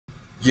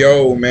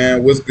Yo,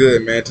 man, what's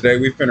good, man? Today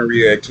we finna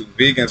react to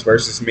vegans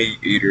versus meat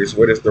eaters.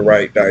 What is the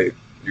right diet?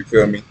 You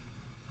feel me?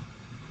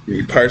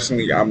 Me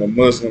personally, I'm a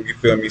Muslim. You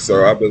feel me?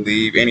 So I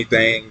believe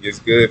anything is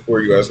good for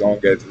you as long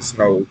as there's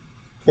no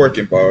pork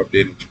involved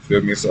in it. You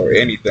feel me? So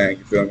anything,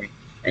 you feel me?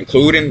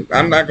 Including,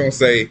 I'm not gonna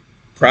say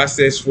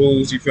processed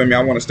foods. You feel me?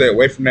 I want to stay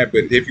away from that.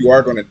 But if you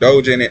are gonna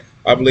indulge in it,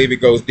 I believe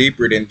it goes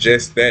deeper than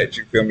just that.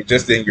 You feel me?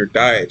 Just in your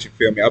diet. You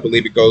feel me? I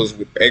believe it goes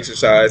with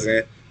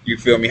exercising. You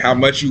feel me? How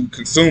much you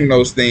consume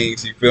those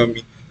things. You feel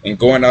me? And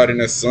going out in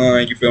the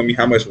sun. You feel me?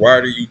 How much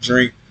water you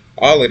drink,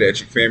 all of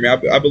that, you feel me?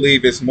 I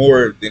believe it's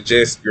more than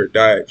just your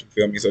diet, you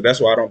feel me? So that's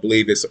why I don't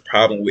believe it's a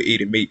problem with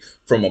eating meat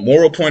from a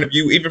moral point of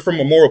view. Even from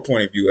a moral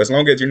point of view, as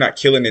long as you're not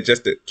killing it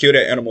just to kill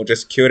that animal,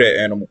 just kill that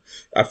animal,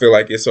 I feel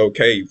like it's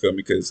okay, you feel me?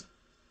 Because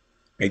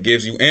it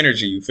gives you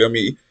energy, you feel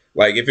me?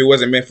 Like if it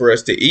wasn't meant for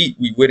us to eat,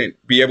 we wouldn't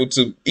be able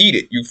to eat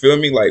it, you feel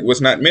me? Like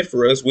what's not meant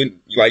for us,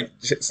 when like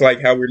it's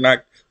like how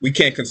we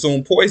can't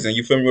consume poison,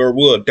 you feel me, or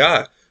we'll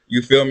die.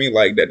 You feel me?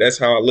 Like that's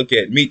how I look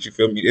at meat, you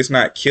feel me? It's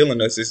not killing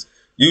us. It's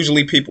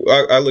usually people,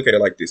 I look at it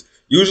like this.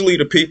 Usually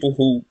the people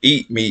who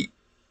eat meat,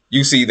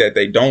 you see that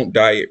they don't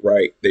diet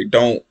right. They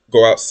don't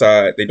go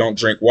outside. They don't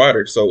drink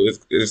water. So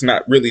it's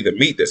not really the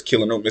meat that's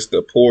killing them. It's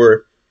the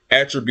poor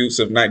attributes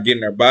of not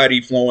getting their body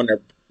flowing,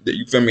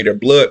 you feel me, their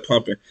blood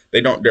pumping.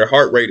 Their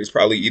heart rate is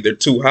probably either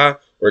too high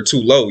or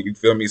too low, you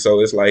feel me? So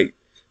it's like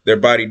their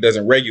body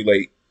doesn't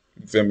regulate,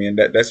 you feel me? And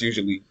that's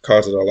usually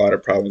causes a lot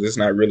of problems. It's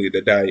not really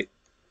the diet.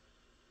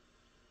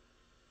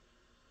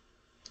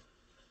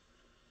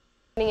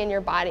 In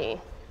your body,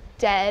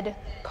 dead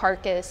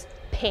carcass,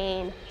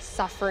 pain,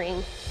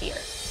 suffering, fear.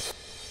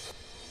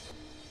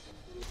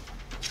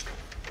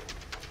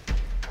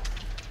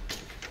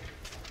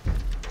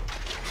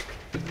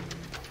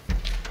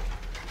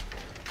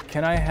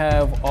 Can I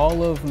have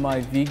all of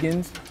my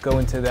vegans go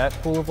into that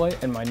pool of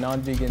light and my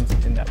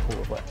non-vegans in that pool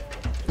of light?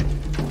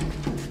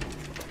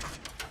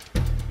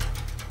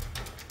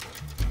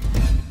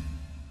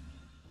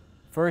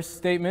 First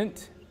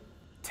statement,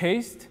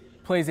 taste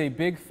plays a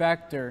big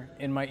factor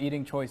in my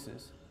eating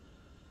choices.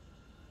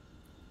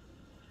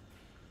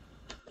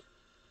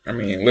 I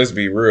mean, let's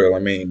be real. I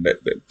mean,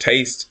 the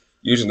taste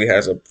usually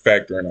has a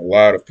factor in a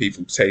lot of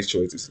people's taste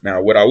choices.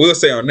 Now, what I will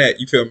say on that,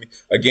 you feel me?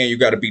 Again, you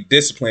got to be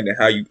disciplined in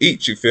how you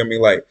eat. You feel me?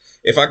 Like,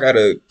 if I got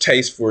a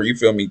taste for, you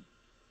feel me,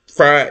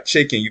 fried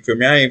chicken, you feel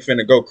me? I ain't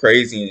finna go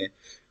crazy and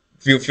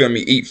you feel me,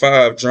 eat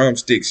 5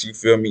 drumsticks, you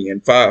feel me,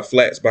 and 5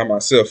 flats by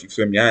myself, you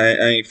feel me. I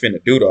ain't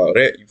finna do all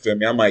that, you feel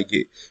me. I might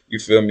get, you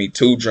feel me,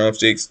 2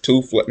 drumsticks,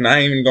 2 flats. Nah, I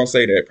ain't even gonna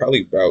say that.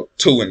 Probably about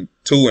two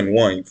and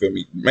one, you feel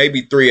me.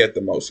 Maybe 3 at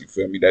the most, you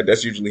feel me.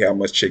 That's usually how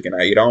much chicken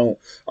I eat. I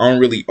don't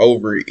really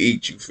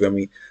overeat, you feel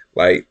me.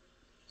 Like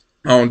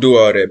I don't do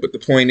all that. But the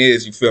point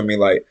is, you feel me,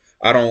 like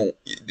I don't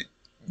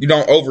you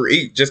don't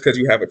overeat just because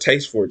you have a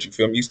taste for it. You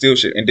feel me? You still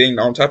should. And then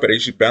on top of that, you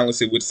should balance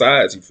it with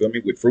sides. You feel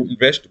me? With fruit and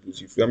vegetables.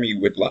 You feel me?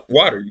 With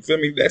water. You feel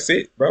me? That's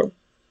it, bro.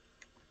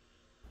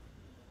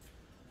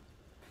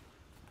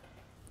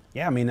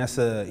 Yeah, I mean, that's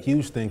a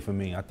huge thing for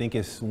me. I think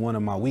it's one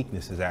of my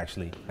weaknesses,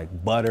 actually.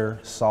 Like butter,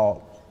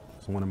 salt,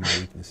 it's one of my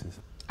weaknesses.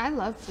 I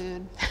love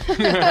food.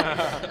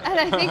 And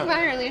I think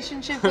my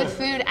relationship with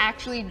food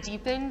actually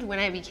deepened when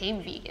I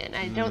became vegan.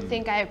 I don't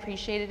think I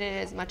appreciated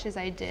it as much as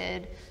I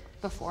did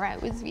before I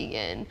was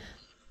vegan.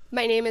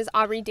 My name is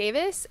Aubrey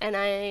Davis, and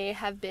I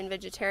have been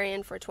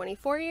vegetarian for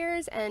 24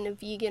 years and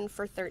vegan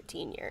for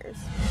 13 years.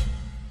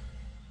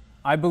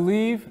 I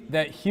believe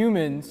that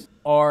humans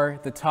are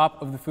the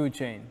top of the food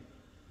chain.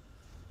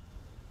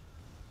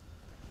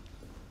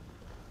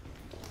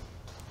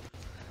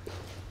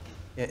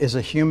 Is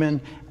a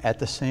human at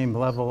the same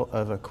level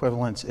of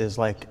equivalence as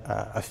like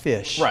a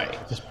fish? Right.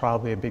 That's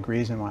probably a big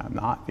reason why I'm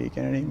not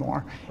vegan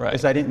anymore. Right.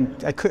 Is I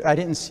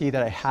didn't see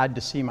that I had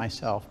to see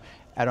myself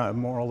at a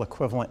moral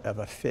equivalent of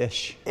a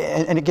fish.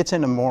 And it gets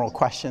into moral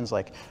questions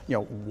like, you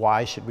know,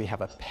 why should we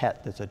have a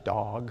pet that's a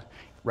dog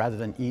rather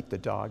than eat the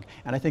dog?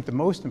 And I think the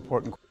most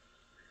important.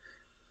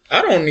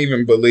 I don't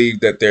even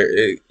believe that there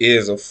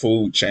is a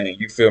food chain.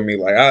 You feel me?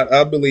 Like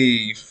I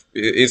believe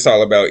it's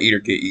all about eat or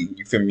get eaten.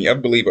 You feel me? I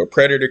believe a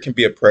predator can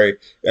be a prey,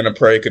 and a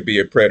prey could be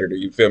a predator.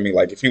 You feel me?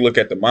 Like if you look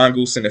at the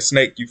mongoose and the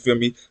snake, you feel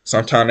me?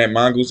 Sometimes that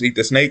mongoose eat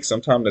the snake.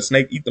 Sometimes the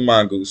snake eat the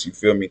mongoose. You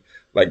feel me?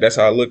 Like that's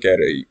how I look at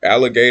it.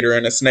 Alligator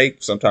and a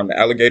snake. Sometimes the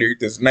alligator eat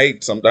the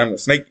snake. Sometimes the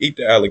snake eat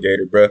the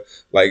alligator, bro.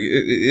 Like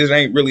it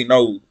ain't really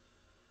no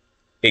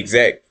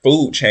exact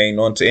food chain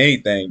onto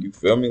anything. You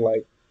feel me?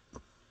 Like.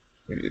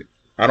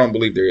 I don't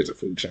believe there is a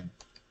food chain.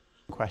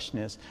 Question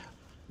is,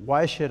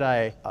 why should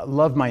I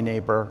love my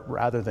neighbor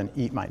rather than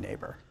eat my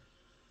neighbor?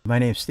 My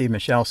name is Steve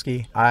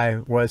Michalski. I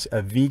was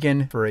a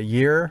vegan for a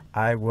year.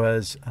 I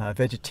was a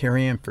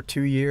vegetarian for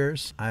 2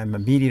 years. I'm a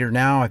meat eater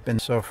now. I've been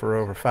so for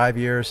over 5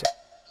 years.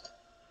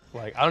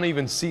 Like, I don't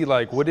even see,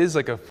 like, what is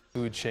like a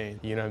food chain,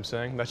 you know what I'm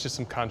saying? That's just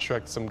some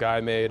construct some guy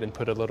made and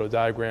put a little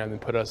diagram and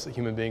put us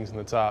human beings on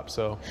the top,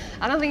 so.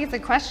 I don't think it's a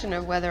question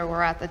of whether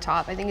we're at the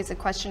top. I think it's a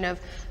question of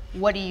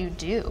what do you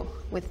do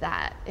with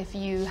that? If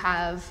you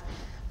have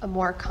a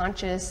more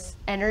conscious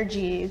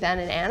energy than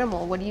an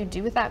animal, what do you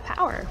do with that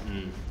power?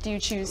 Do you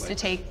choose to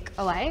take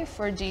a life,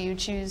 or do you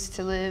choose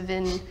to live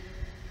in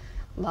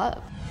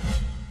love?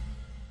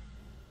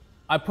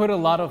 I put a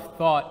lot of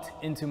thought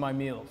into my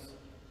meals.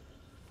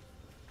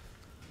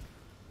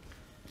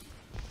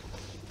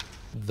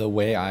 The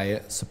way I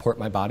support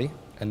my body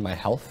and my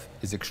health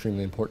is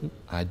extremely important.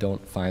 I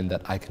don't find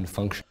that I can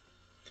function.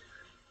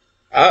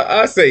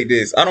 I say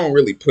this, I don't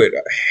really put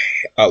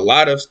a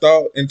lot of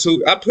thought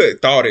into it. I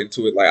put thought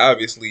into it. Like,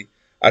 obviously,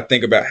 I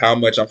think about how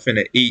much I'm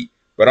finna eat,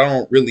 but I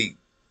don't really,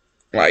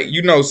 like,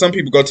 you know, some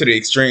people go to the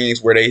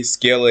extremes where they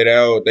scale it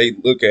out. They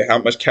look at how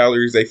much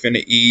calories they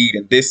finna eat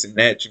and this and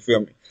that, you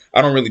feel me?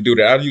 I don't really do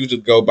that. I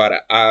usually go by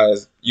the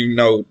eyes. You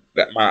know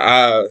that my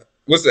eye,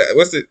 what's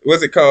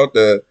it called?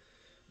 The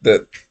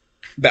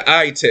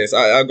eye test.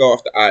 I go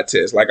off the eye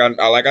test. Like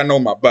I know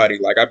my body.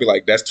 Like I'd be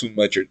like, that's too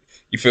much, or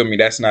you feel me?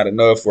 That's not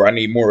enough, or I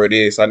need more of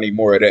this. I need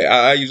more of that.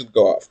 I usually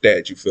go off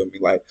that. You feel me?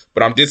 Like,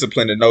 but I'm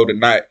disciplined to know to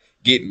not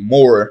get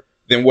more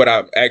than what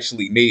I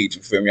actually need.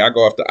 You feel me? I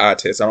go off the eye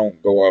test. I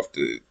don't go off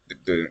the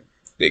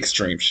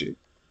extreme shit.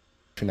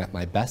 At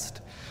my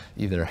best,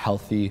 either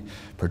healthy,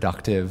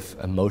 productive,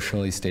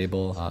 emotionally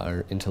stable,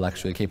 or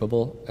intellectually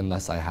capable,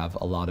 unless I have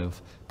a lot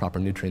of proper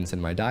nutrients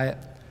in my diet.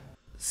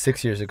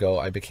 6 years ago,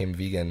 I became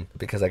vegan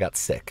because I got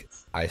sick.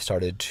 I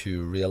started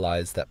to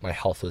realize that my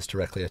health was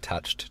directly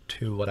attached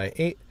to what I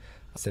ate.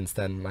 Since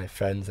then, my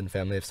friends and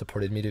family have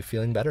supported me to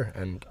feeling better,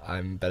 and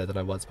I'm better than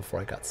I was before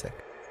I got sick.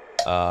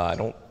 I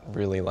don't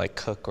really like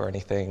cook or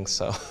anything,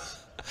 so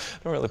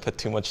I don't really put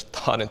too much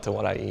thought into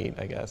what I eat,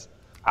 I guess.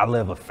 I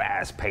live a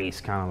fast pace,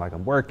 kind of like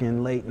I'm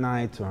working late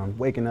nights or I'm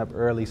waking up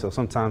early, so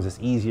sometimes it's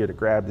easier to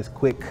grab this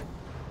quick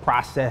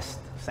processed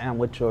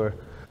sandwich, or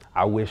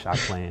I wish I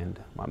planned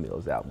my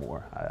meals out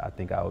more. I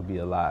think I would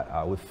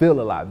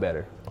feel a lot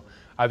better.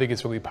 I think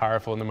it's really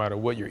powerful, no matter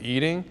what you're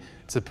eating,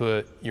 to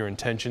put your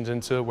intentions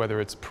into it,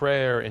 whether it's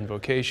prayer,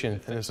 invocation,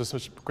 and there's just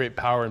such great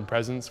power and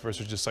presence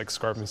versus just like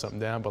scarfing something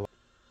down. But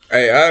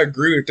Hey, I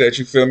agree with that,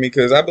 you feel me?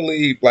 Because I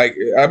believe, like,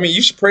 I mean,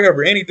 you should pray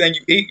over anything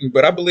you eating,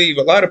 but I believe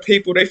a lot of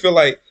people, they feel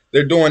like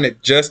they're doing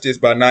it justice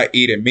by not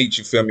eating meat,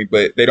 you feel me?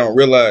 But they don't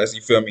realize,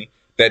 you feel me,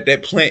 that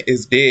that plant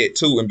is dead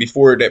too. And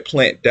before that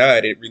plant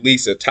died, it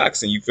released a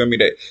toxin, you feel me,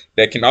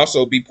 that can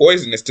also be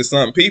poisonous to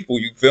some people,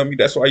 you feel me?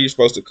 That's why you're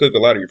supposed to cook a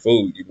lot of your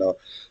food, you know,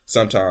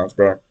 sometimes,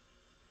 bro.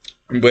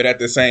 But at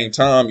the same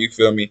time, you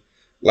feel me,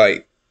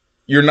 like,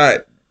 you're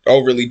not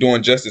overly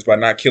doing justice by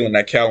not killing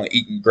that cow and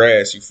eating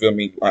grass, you feel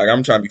me? Like,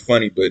 I'm trying to be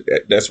funny, but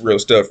that's real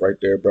stuff right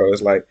there, bro.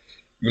 It's like,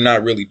 you're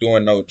not really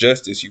doing no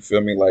justice, you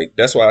feel me? Like,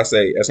 that's why I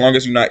say, as long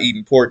as you're not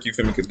eating pork, you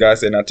feel me? Because God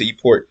said not to eat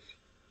pork,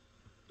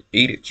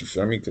 eat it, you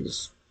feel me?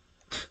 Because,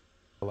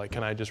 like,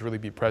 can I just really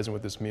be present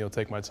with this meal,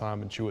 take my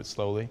time and chew it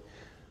slowly?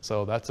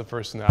 So that's the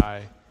first thing that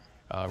I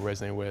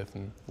resonate with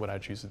and what I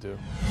choose to do.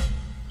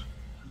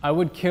 I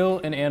would kill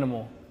an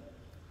animal.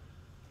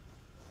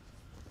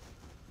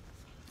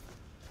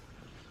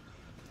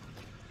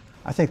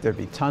 I think there'd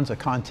be tons of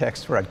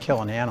contexts where I'd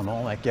kill an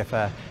animal. Like if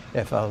a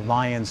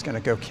lion's going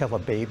to go kill a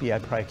baby,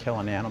 I'd probably kill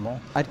an animal.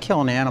 I'd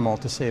kill an animal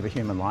to save a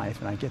human life,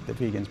 and I get that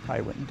vegans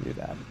probably wouldn't do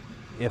that.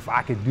 If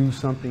I could do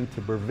something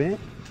to prevent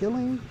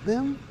killing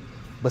them,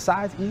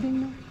 besides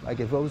eating them,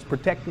 like if I was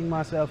protecting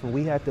myself and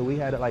we had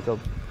like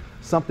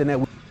something that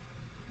we...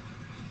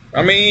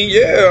 I mean,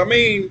 yeah, I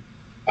mean,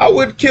 I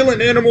would kill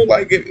an animal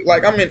like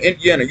I'm in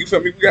Indiana, you feel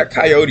me? We got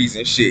coyotes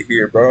and shit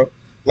here, bro.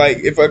 Like,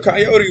 if a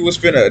coyote was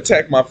finna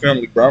attack my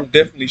family, bro, I'm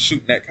definitely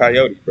shooting that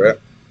coyote, bro.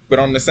 But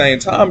on the same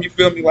time, you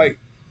feel me? Like,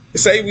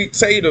 say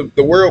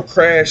the world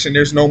crash and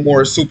there's no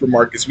more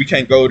supermarkets. We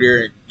can't go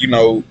there and, you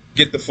know,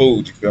 get the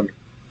food, you feel me?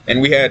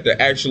 And we had to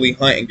actually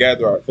hunt and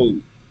gather our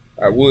food.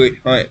 I would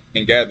hunt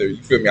and gather,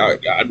 you feel me?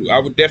 I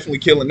would definitely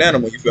kill an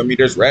animal, you feel me?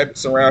 There's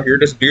rabbits around here,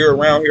 there's deer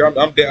around here.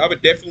 I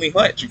would definitely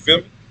hunt, you feel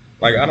me?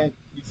 Like,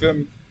 you feel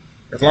me?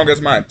 As long as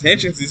my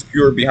intentions is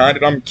pure behind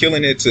it, I'm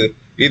killing it to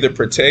either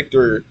protect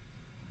or,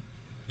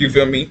 you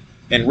feel me,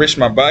 enrich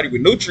my body with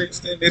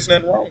nutrients, then there's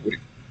nothing wrong with it.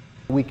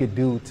 We could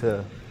do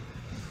to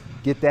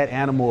get that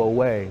animal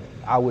away,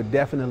 I would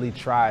definitely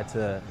try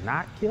to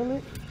not kill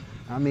it.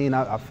 I mean,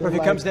 I feel But if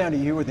like it comes down to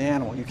you or the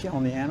animal, you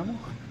killing the animal?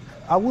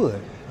 I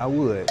would.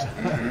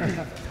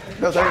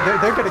 No,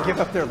 they're going to give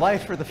up their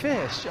life for the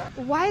fish.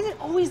 Why is it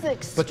always the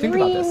think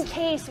about extreme this.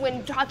 case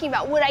when talking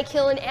about would I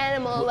kill an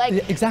animal?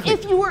 Like, exactly.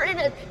 if you were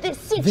in this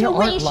situation. There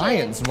aren't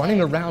lions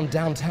running around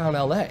downtown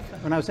LA.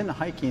 When I was into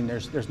hiking,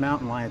 there's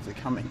mountain lions that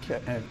come and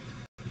kill.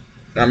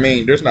 I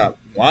mean, there's not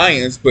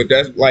lions, but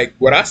that's like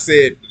what I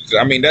said.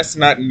 I mean, that's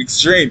not an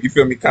extreme. You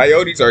feel me?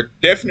 Coyotes are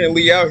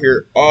definitely out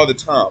here all the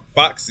time.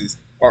 Foxes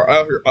are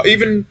out here.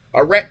 Even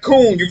a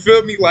raccoon, you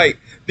feel me? Like,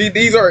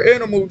 these are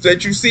animals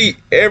that you see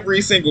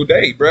every single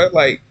day, bro.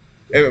 Like,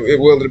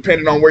 well,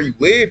 depending on where you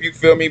live, you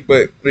feel me?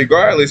 But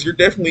regardless, you're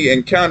definitely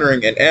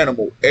encountering an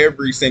animal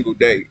every single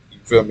day. You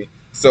feel me?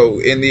 So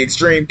in the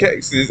extreme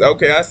cases,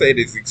 okay, I say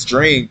it's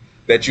extreme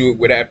that you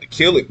would have to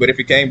kill it. But if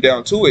it came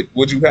down to it,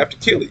 would you have to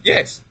kill it?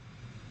 Yes.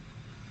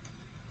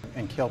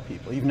 and kill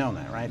people. You've known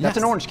that, right? That's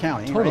in Yes, Orange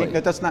County, totally.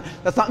 right? That's not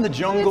in the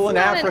jungle in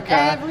It's not Africa.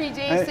 an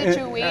everyday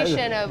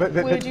situation of but-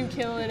 would you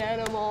kill an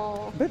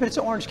animal? But it's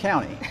Orange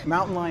County.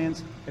 Mountain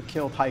lions have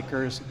killed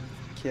hikers,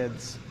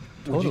 kids.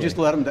 Would you Totally. just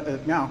let them?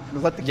 No,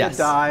 let the kid Yes,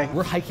 die.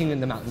 we're hiking in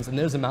the mountains and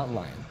there's a mountain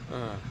lion.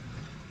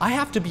 I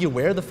have to be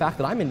aware of the fact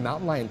that I'm in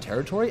mountain lion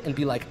territory and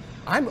be like,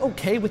 I'm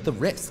okay with the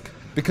risk.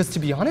 Because to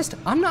be honest,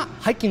 I'm not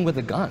hiking with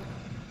a gun.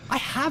 I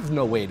have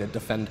no way to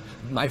defend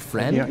my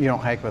friend. You don't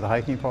hike with a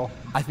hiking pole?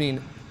 I mean,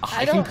 a I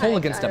hiking don't pole hike,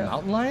 against I a don't.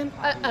 mountain lion?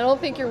 I don't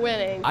think you're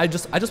winning. I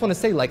just want to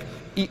say, like,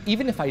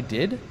 even if I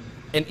did,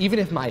 and even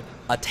if my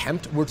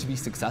attempt were to be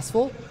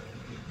successful,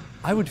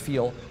 I would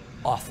feel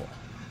awful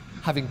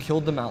having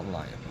killed the mountain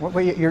lion.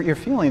 Well, your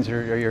feelings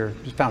are your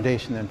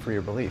foundation then for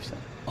your beliefs. Then.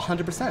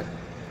 100%.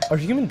 Are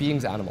human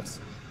beings animals?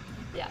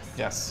 Yes.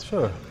 Yes.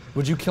 Sure.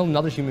 Would you kill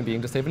another human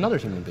being to save another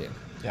human being?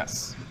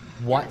 Yes.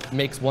 What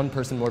makes one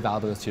person more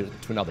valuable to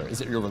another? Is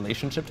it your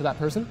relationship to that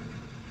person?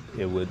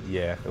 It would,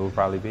 yeah, it would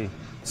probably be.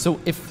 So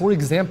if, for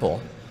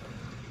example,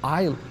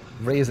 I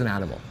raise an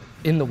animal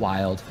in the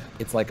wild,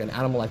 it's like an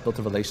animal I've built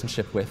a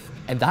relationship with,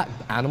 and that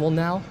animal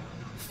now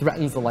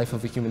threatens the life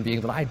of a human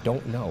being that I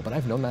don't know, but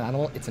I've known that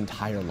animal its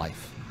entire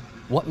life.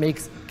 What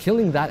makes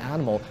killing that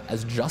animal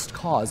as just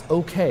cause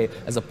okay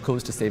as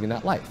opposed to saving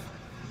that life?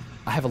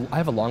 I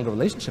have a longer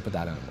relationship with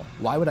that animal.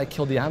 Why would I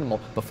kill the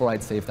animal before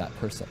I'd save that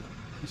person?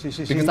 Because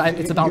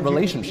it's about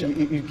relationship.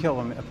 You kill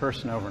a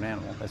person over an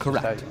animal. That's just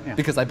Correct. how you- yeah.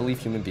 Because I believe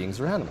human beings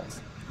are animals.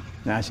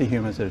 Now, I see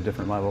humans at a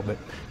different level, but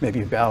maybe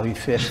you value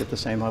fish at the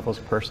same level as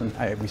a person.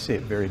 We see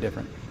it very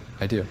different.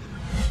 I do.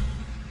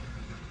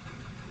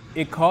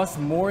 It costs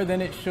more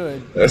than it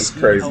should. That's to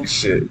eat crazy healthy.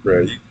 shit,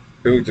 bro.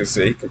 Dude just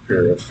said he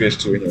compared a fish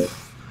to a human.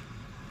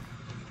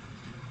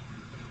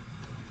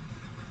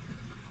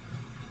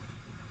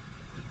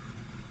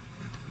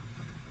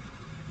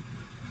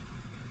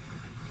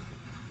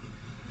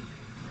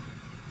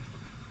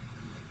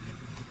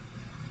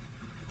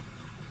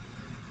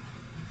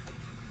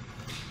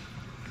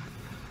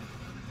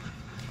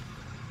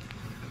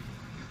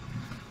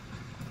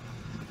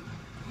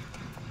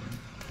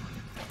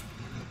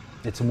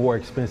 It's more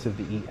expensive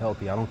to eat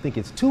healthy. I don't think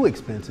it's too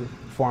expensive.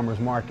 Farmer's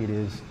market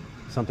is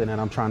something that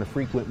I'm trying to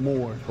frequent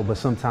more. But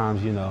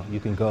sometimes, you know, you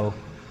can go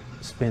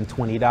spend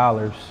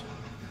 $20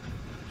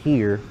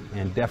 here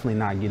and definitely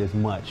not get as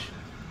much.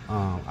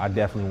 I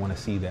definitely want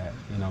to see that.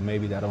 You know,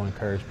 maybe that'll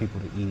encourage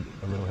people to eat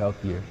a little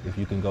healthier. If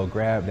you can go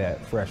grab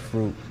that fresh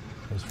fruit,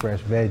 those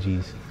fresh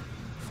veggies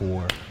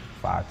for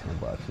 $5,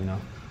 $10, you know?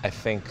 I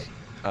think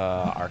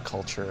our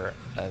culture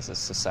as a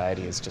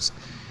society is just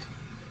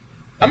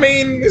I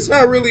mean, it's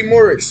not really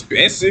more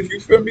expensive,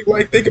 you feel me?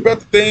 Like, think about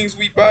the things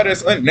we buy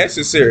that's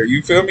unnecessary,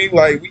 you feel me?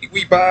 Like,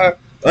 we buy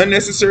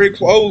unnecessary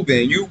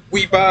clothing,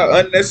 we buy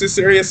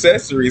unnecessary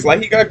accessories.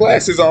 Like, he got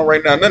glasses on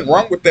right now, nothing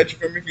wrong with that, you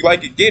feel me? If you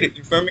like it, get it,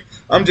 you feel me?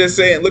 I'm just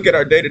saying, look at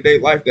our day-to-day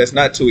life that's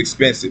not too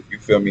expensive, you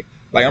feel me?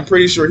 Like, I'm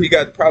pretty sure he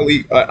got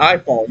probably an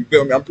iPhone, you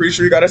feel me? I'm pretty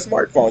sure he got a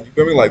smartphone, you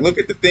feel me? Like, look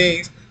at the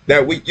things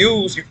that we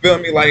use, you feel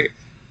me? Like,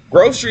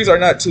 groceries are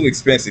not too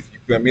expensive, you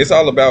feel me? It's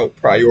all about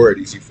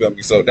priorities, you feel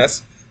me? So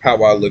that's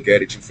how I look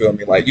at it, you feel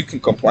me? Like, you can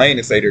complain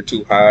and say they're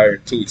too high or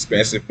too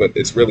expensive, but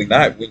it's really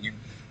not when you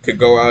could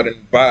go out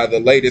and buy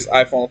the latest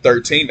iPhone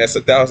 13 that's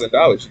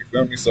 $1,000, you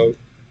feel me? So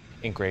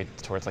ingrained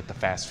towards like the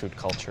fast food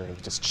culture of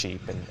just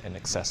cheap and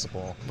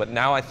accessible. But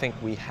now I think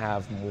we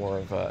have more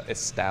of a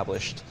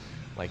established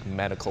like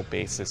medical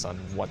basis on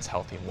what's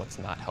healthy and what's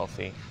not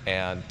healthy.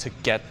 And to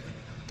get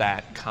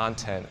that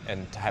content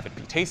and to have it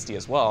be tasty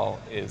as well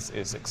is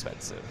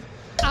expensive.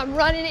 I'm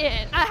running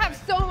in. I have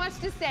so much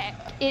to say.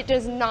 It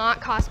does not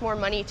cost more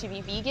money to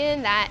be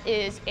vegan. That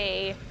is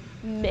a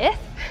myth.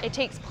 It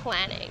takes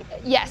planning.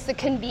 Yes, the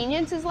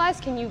convenience is less.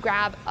 Can you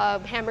grab a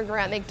hamburger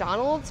at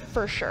McDonald's?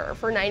 For sure,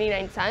 for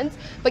 99 cents.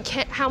 But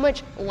how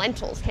much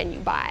lentils can you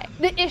buy?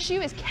 The issue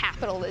is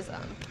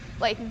capitalism.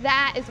 Like,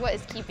 that is what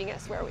is keeping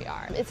us where we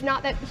are. It's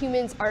not that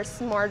humans are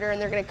smarter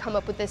and they're gonna come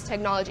up with this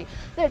technology.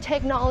 The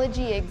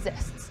technology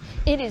exists.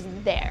 It is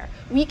there.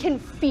 We can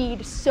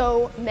feed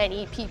so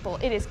many people.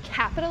 It is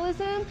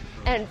capitalism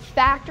and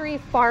factory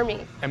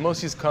farming. And most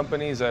of these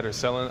companies that are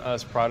selling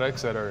us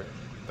products that are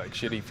like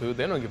shitty food,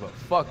 they don't give a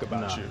fuck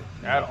about you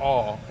at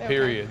all,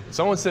 period.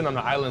 Someone's sitting on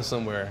an island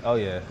somewhere. Oh,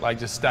 yeah. Like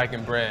just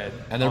stacking bread.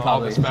 And they're on all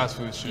probably this fast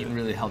food shit. eating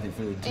really healthy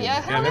food too.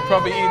 Yeah, Yeah, they're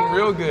probably eating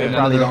real good. And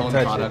Probably their don't own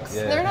touch products.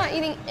 it. Yeah. They're not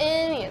eating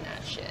any of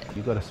that shit.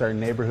 You go to certain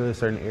neighborhoods,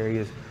 certain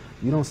areas,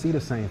 you don't see the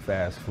same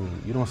fast food.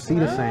 You don't see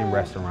the same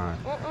restaurant.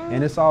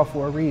 And it's all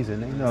for a reason.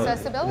 They know.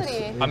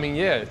 Accessibility. I mean,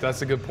 yeah,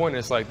 that's a good point.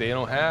 It's like they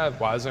don't have,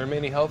 why is there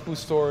many health food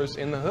stores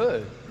in the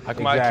hood? How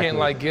come I can't Exactly.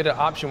 like get an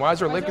option? Why is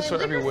there a Why is liquor there a store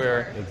liquor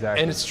everywhere? store?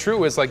 Exactly. And it's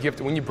true, it's like you have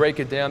to, when you break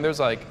it down, there's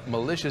like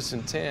malicious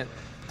intent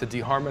to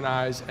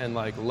deharmonize and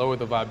like lower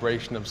the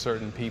vibration of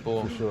certain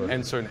people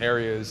and certain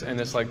areas. And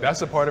it's like,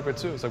 that's a part of it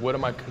too. It's like, what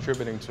am I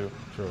contributing to?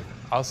 True.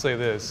 I'll say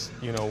this,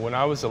 you know, when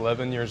I was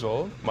 11 years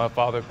old, my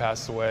father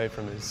passed away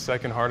from his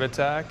second heart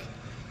attack.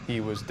 He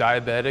was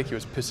diabetic, he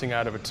was pissing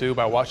out of a tube.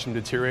 I watched him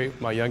deteriorate,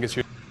 my youngest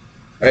year.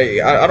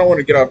 hey, I don't want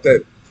to get off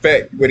that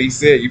fact what he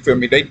said, you feel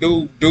me? They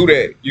do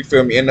that, you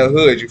feel me, in the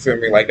hood, you feel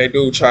me? Like, they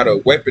do try to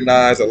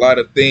weaponize a lot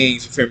of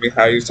things, you feel me?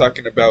 How he was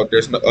talking about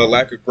there's a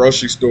lack of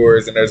grocery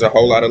stores and there's a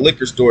whole lot of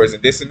liquor stores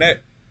and this and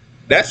that.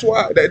 That's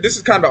why, this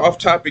is kind of off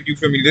topic, you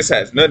feel me? This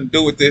has nothing to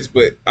do with this,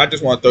 but I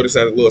just want to throw this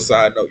as a little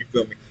side note, you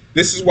feel me?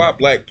 This is why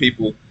black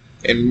people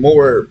and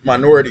more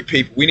minority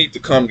people, we need to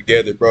come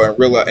together, bro, and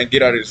realize and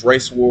get out of this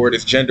race war,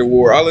 this gender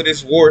war, all of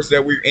this wars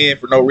that we're in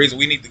for no reason.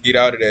 We need to get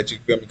out of that, you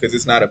feel me? Because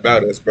it's not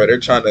about us, bro. They're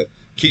trying to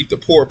keep the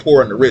poor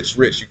poor and the rich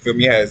rich, you feel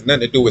me? It has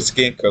nothing to do with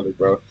skin color,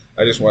 bro.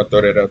 I just want to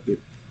throw that out there.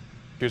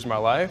 Here's my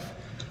life.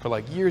 For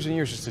like years and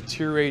years, just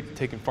deteriorate,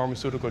 taking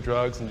pharmaceutical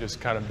drugs and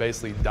just kind of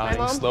basically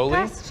dying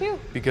slowly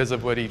because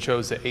of what he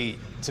chose to eat.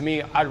 To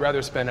me, I'd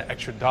rather spend an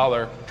extra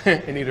 $1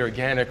 and eat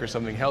organic or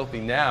something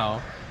healthy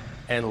now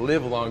and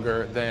live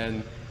longer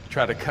than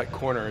try to cut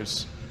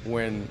corners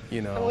when,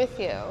 you know. I'm with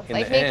you.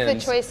 Like, make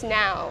the choice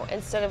now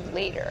instead of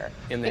later.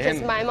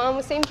 Because my mom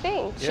was the same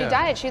thing. She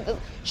died.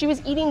 She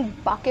was eating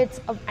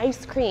buckets of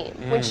ice cream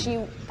when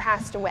she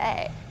passed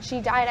away.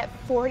 She died at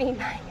 49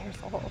 years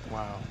old.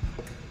 Wow.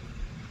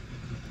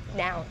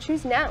 Now,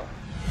 choose now.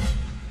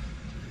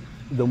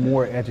 The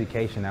more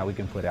education that we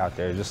can put out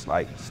there, just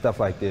like stuff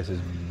like this is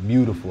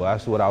beautiful.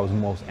 That's what I was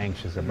most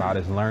anxious about,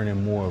 is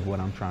learning more of what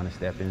I'm trying to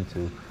step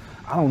into.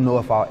 I don't know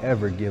if I'll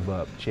ever give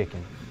up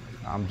chicken.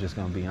 I'm just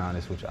gonna be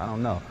honest with you. I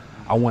don't know.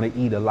 I want to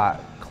eat a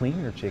lot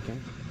cleaner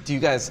chicken. Do you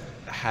guys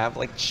have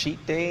like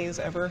cheat days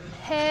ever?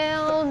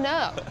 Hell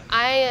no.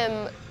 I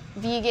am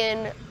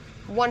vegan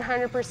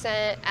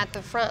 100% at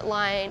the front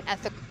line,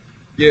 at the...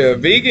 Yeah,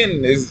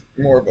 vegan is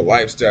more of a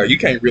lifestyle. You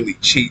can't really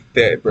cheat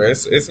that, bro.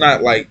 It's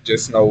not like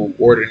just no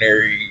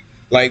ordinary,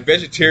 like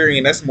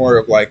vegetarian, that's more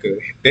of like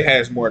it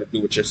has more to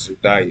do with just your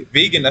diet.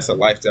 Vegan, that's a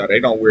lifestyle. They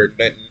don't wear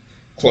nothing,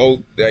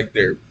 clothes, like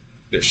their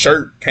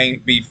shirt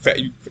can't be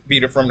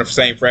from the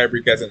same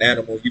fabric as an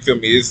animal. You feel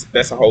me?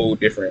 That's a whole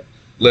different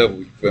level,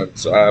 you feel me?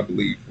 So I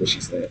believe what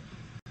she's saying.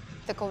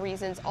 Ethical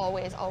reasons,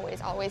 always,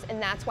 always, always.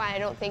 And that's why I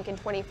don't think in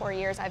 24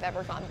 years I've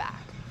ever gone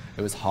back.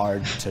 It was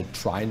hard to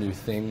try new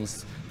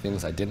things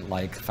I didn't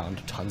like,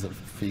 found tons of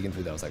vegan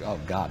food that I was like, oh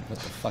God, what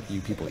the fuck are you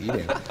people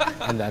eating?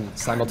 And then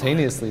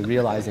simultaneously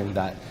realizing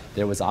that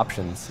there was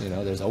options, you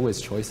know, there's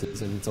always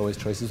choices, and it's always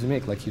choices we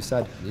make. Like you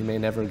said, you may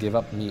never give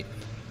up meat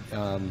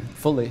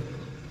fully,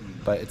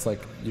 but it's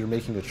like you're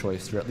making a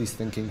choice. You're at least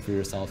thinking for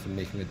yourself and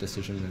making a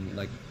decision, and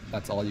like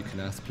that's all you can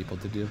ask people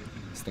to do,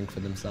 is think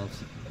for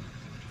themselves.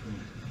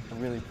 I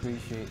really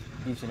appreciate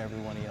each and every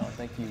one of y'all.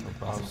 Thank you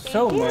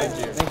so much.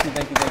 Thank you, thank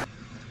you, thank you.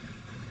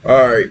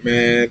 All right,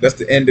 man, that's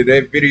the end of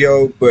that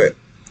video, but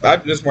I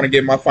just want to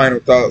get my final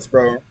thoughts,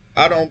 bro.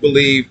 I don't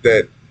believe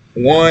that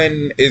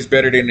one is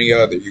better than the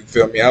other, you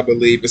feel me? I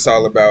believe it's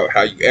all about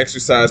how you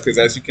exercise, because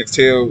as you can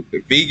tell, the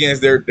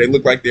vegans, they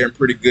look like they're in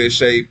pretty good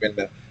shape, and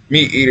the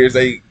meat eaters,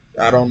 I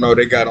don't know,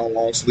 they got on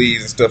long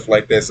sleeves and stuff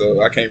like that,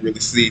 so I can't really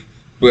see.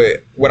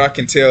 But what I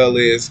can tell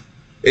is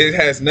it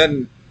has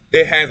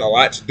a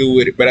lot to do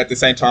with it, but at the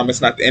same time,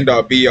 it's not the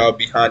end-all be-all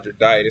behind your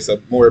diet. It's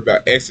more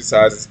about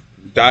exercises,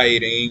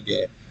 dieting,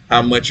 and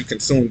how much you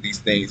consume these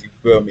things, you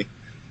feel me?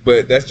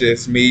 But that's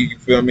just me, you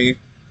feel me?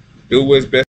 Do what's best.